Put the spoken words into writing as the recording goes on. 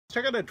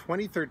Check out a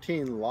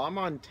 2013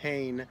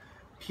 LaMontagne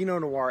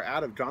Pinot Noir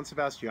out of John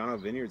Sebastiano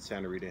Vineyard,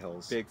 Santa Rita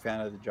Hills. Big fan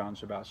of the John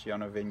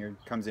Sebastiano Vineyard.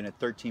 Comes in at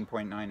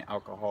 13.9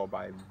 alcohol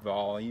by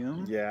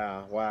volume.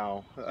 Yeah,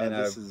 wow. And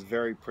this is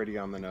very pretty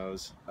on the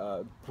nose.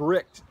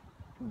 Bricked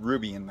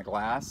ruby in the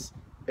glass,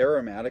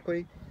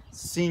 aromatically,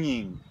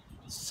 singing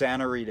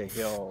Santa Rita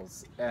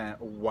Hills. And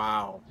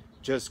wow,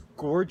 just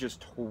gorgeous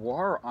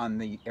terroir on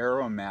the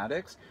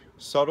aromatics,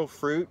 subtle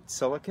fruit,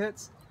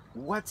 silicates.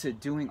 What's it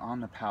doing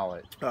on the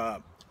palate?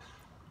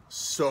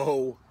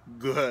 So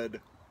good.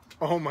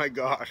 Oh my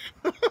gosh.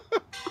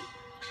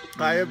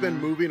 I have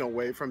been moving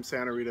away from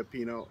Santa Rita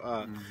Pinot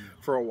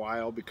for a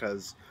while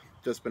because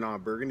just been on a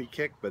Burgundy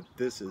kick, but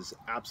this is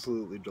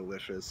absolutely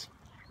delicious.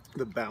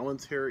 The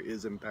balance here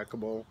is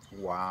impeccable.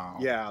 Wow.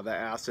 Yeah, the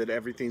acid,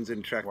 everything's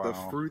in check. Wow. The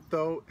fruit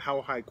though,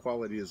 how high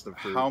quality is the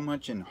fruit? How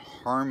much in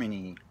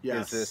harmony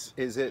is this?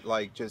 Is it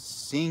like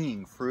just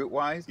singing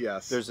fruit-wise?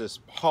 Yes. There's this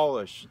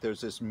polish,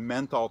 there's this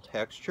menthol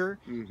texture.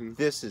 Mm-hmm.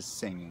 This is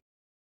singing.